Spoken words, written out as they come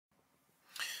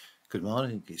Good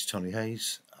morning, it's Tony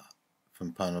Hayes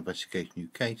from Paranormal Investigation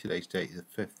UK. Today's date is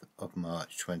the 5th of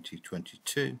March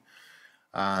 2022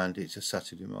 and it's a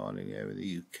Saturday morning here in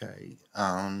the UK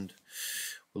and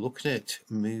we're looking at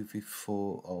movie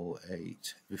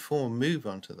 408. Before we move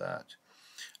on to that,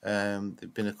 there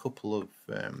have been a couple of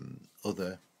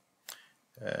other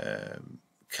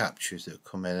captures that have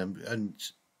come in and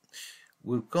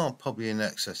we've got probably in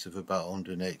excess of about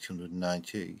 180,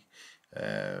 190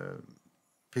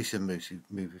 piece of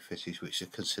movie footage which are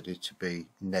considered to be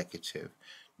negative.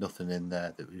 Nothing in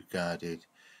there that we regarded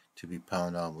to be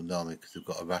paranormal normally because they've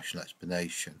got a rational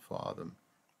explanation for them.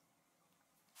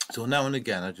 So now and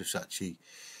again I just actually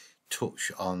touch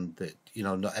on that, you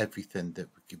know, not everything that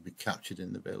can be captured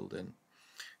in the building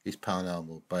is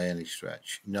paranormal by any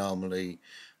stretch. Normally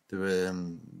there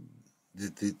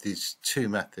there's two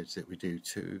methods that we do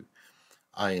to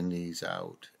iron these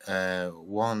out.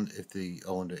 One, if the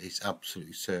owner is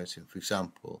absolutely certain, for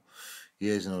example, he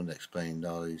hears an unexplained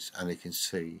noise and he can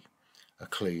see a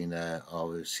cleaner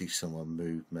or see someone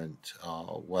movement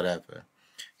or whatever,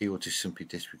 he will just simply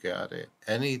disregard it.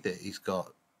 Any that he's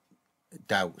got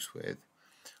doubts with,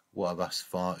 what I've asked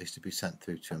for is to be sent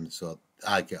through to him, so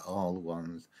I get all the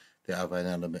ones that have an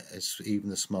element, even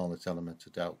the smallest element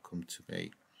of doubt, come to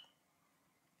me.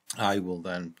 I will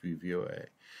then review it.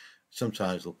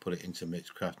 Sometimes we'll put it into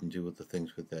Mixcraft and do other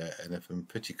things with it, and if I'm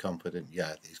pretty confident,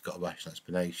 yeah, it's got a rational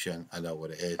explanation, I know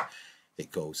what it is, it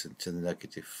goes into the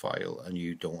negative file and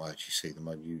you don't actually see them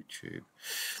on YouTube.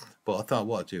 But I thought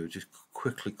what I'd do is just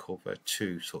quickly cover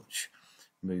two such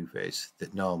movies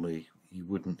that normally you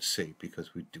wouldn't see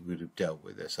because we would have dealt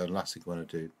with this. And the last thing I want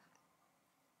to do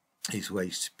is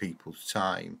waste people's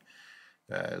time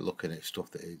looking at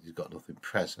stuff that has got nothing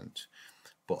present.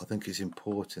 But I think it's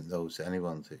important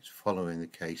anyone that's following the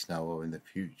case now or in the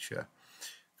future,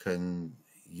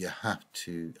 you have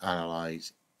to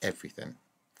analyse everything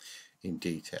in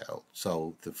detail.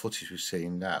 So the footage we're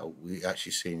seeing now, we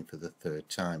actually seen for the third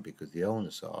time because the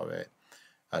owner saw it,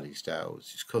 had his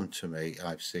doubts, it's come to me,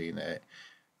 I've seen it,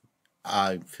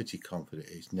 I'm pretty confident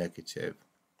it's negative.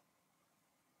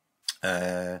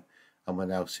 And we're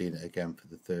now seeing it again for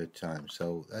the third time.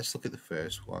 So let's look at the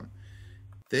first one.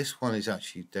 This one is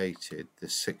actually dated the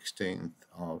 16th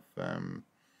of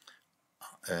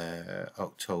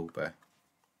October,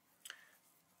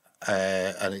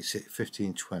 and it's at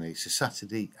 15:20. It's a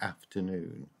Saturday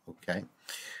afternoon. Okay,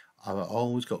 I've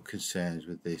always got concerns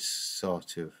with this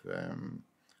sort of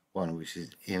one, which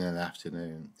is in an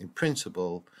afternoon. In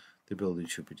principle, the building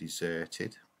should be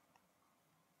deserted.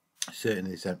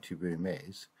 Certainly, this empty room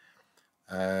is,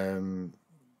 but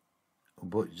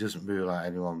it doesn't rule out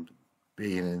anyone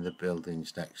being in the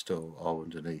buildings next door or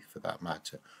underneath for that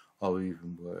matter, or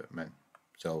even workmen.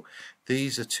 So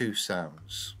these are two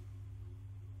sounds.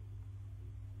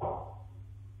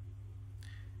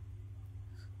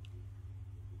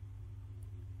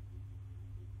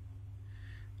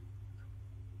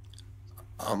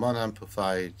 I'm on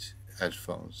amplified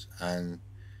headphones and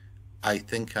I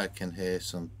think I can hear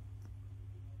some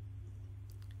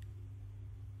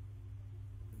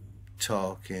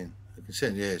talking. I can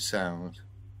certainly hear sound.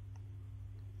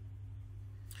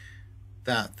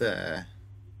 That there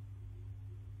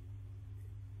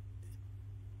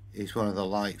is one of the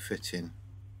light fitting.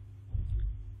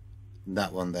 And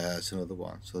that one there is another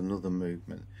one. So another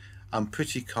movement. I'm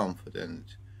pretty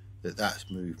confident that that's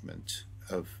movement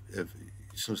of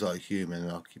some sort of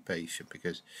human occupation,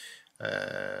 because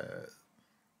that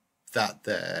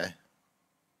there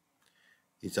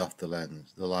is off the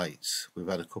lens. The lights, we've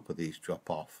had a couple of these drop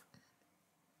off.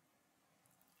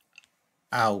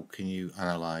 How can you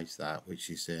analyse that, which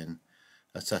is in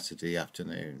a Saturday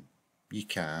afternoon? You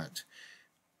can't.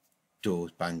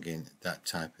 Doors banging, that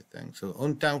type of thing. So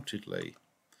undoubtedly,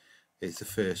 it's the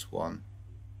first one.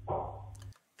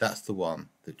 That's the one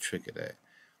that triggered it.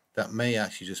 That may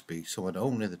actually just be someone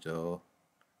opening the door,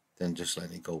 then just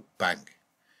letting it go bang.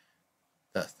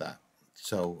 That's that.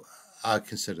 So I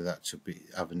consider that to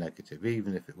have a negative.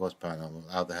 Even if it was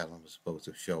paranormal, how the hell am I supposed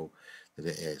to show that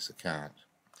it is? I can't.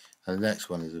 And the next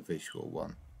one is a visual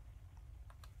one,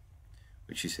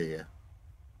 which is here,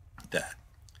 there.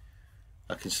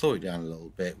 I can slow it down a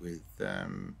little bit with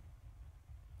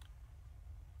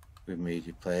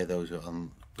media player. Those are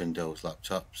on Windows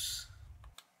laptops.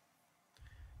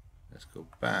 Let's go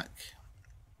back.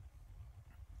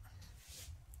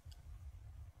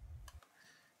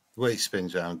 The way it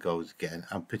spins around goes again.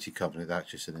 I'm pretty confident that's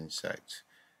just an insect.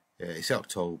 It's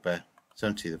October,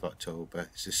 17th of October.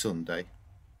 It's a Sunday.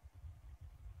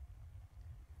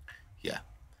 Yeah.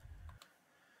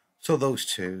 So those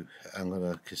two I'm going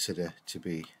to consider to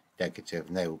be negative,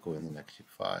 and they will go in the negative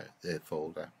file,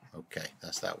 folder. Okay,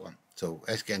 that's that one. So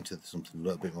let's get into something a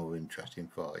little bit more interesting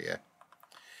for you.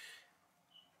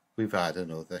 We've had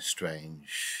another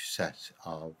strange set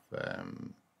of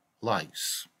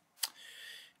lights.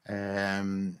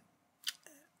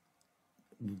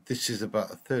 This is about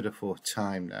the third or fourth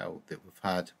time now that we've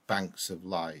had banks of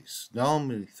lights.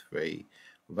 Normally 3,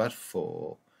 we've had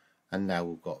 4, and now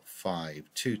we've got 5.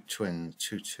 2 twins,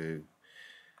 2,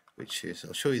 which is,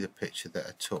 I'll show you the picture that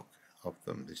I took of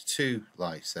them. There's 2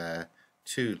 lights there,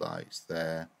 2 lights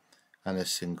there, and a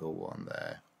single one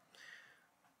there.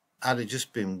 Had it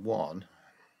just been one,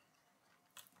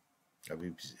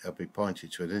 I'll be pointing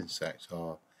to an insect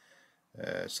or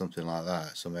something like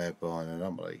that, some airborne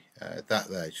anomaly. That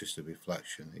there is just a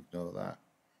reflection, ignore that.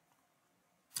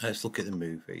 Let's look at the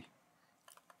movie.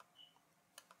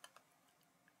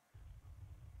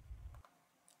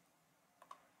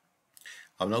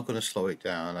 I'm not going to slow it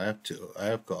down. I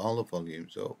have got all the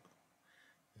volumes up.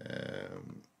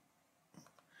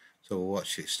 So we'll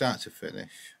watch it start to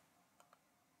finish.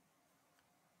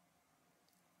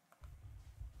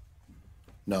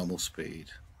 Normal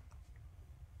speed.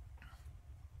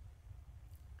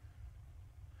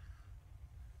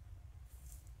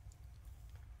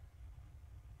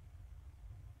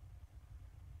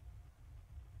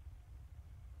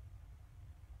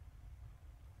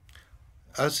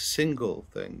 As a single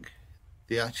thing,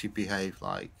 they actually behave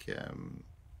like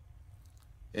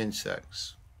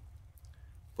insects,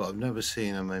 but I've never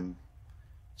seen them in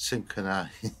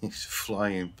synchronized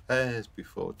flying pairs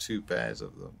before, 2 pairs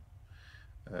of them.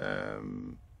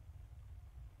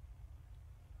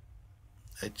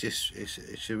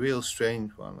 It's a real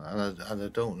strange one, and I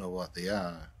don't know what they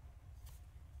are.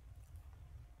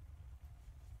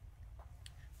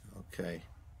 Okay,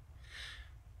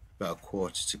 about a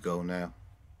quarter to go now.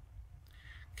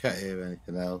 Can't hear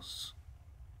anything else.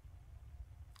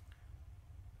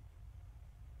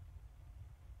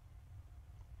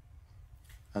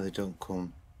 And they don't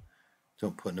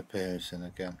put an appearance in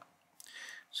again.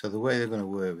 So the way they're going to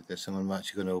work with this, I'm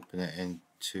actually going to open it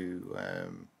into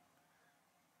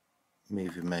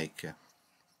Movie Maker.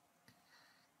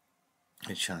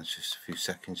 It chance just a few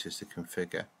seconds just to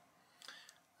configure.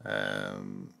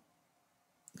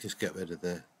 Just get rid of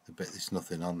the bit there's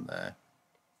nothing on there,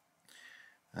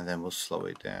 and then we'll slow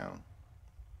it down.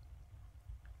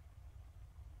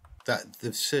 That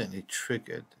they've certainly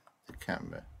triggered the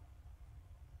camera.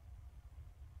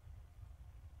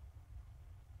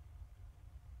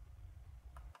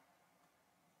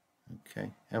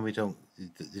 Okay, and they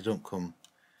don't come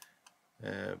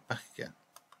back again.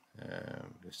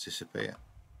 Just disappear.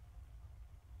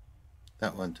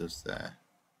 That one does there.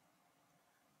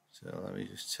 So let me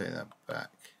just take that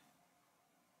back.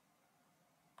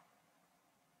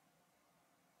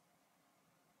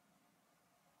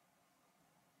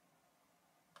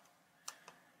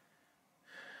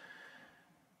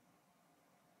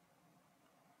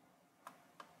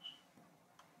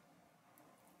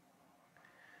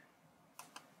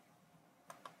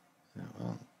 That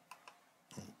one.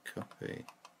 Copy.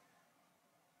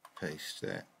 Paste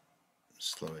it.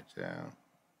 Slow it down.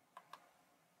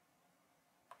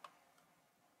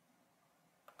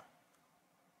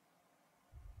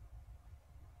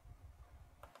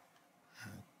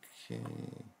 Okay.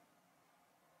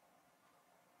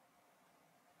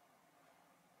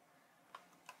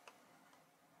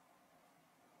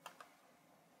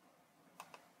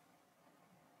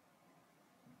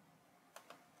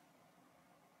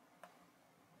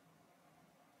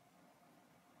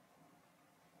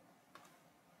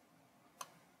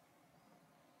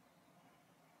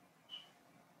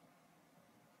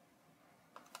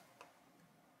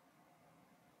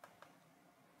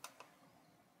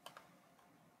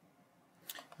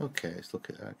 Okay, let's look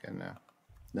at that again now.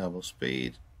 Normal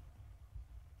speed.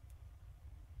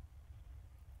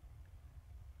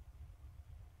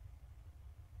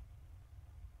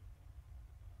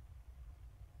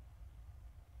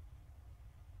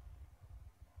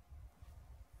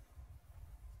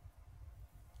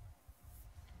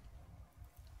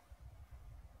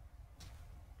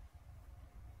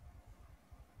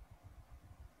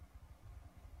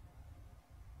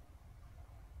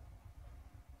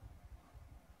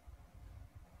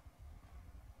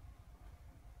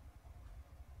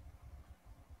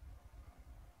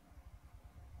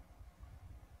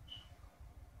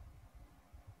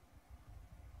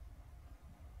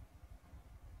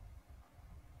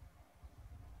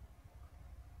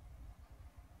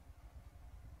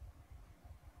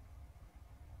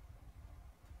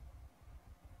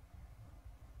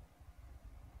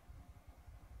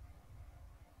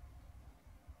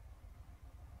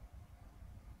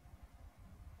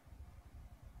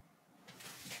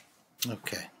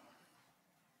 Okay.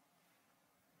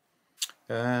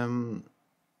 I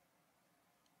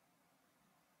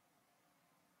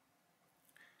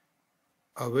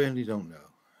really don't know.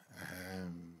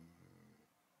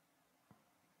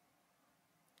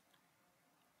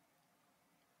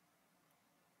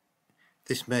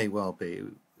 This may well be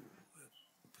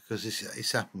because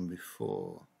it's happened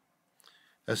before.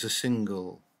 As a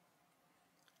single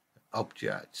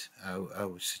object, I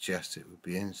would suggest it would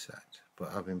be insect,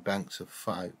 but having banks of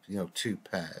 5, 2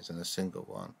 pairs and a single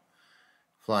one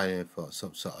flying in for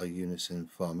some sort of unison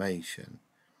formation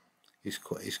is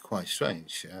quite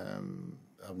strange.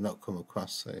 I've not come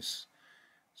across this,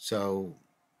 so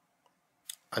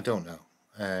I don't know.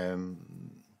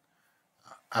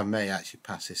 I may actually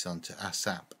pass this on to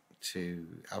ASSAP to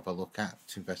have a look at,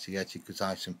 to investigate it, because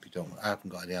I simply don't. I haven't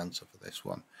got any answer for this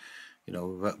one.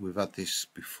 We've had this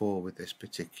before with this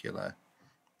particular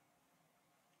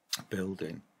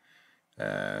building.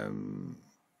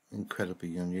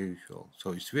 Incredibly unusual.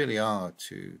 So it's really hard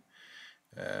to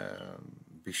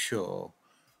be sure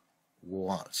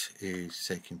what is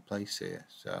taking place here.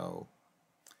 So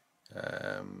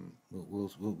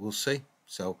we'll see.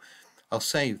 So I'll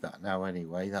save that now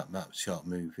anyway, that short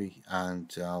movie,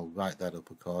 and I'll write that up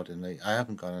accordingly. I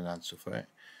haven't got an answer for it.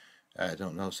 I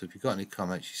don't know. So if you've got any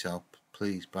comments yourself,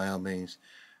 please, by all means,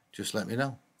 just let me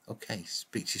know. Okay,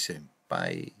 speak to you soon.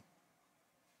 Bye.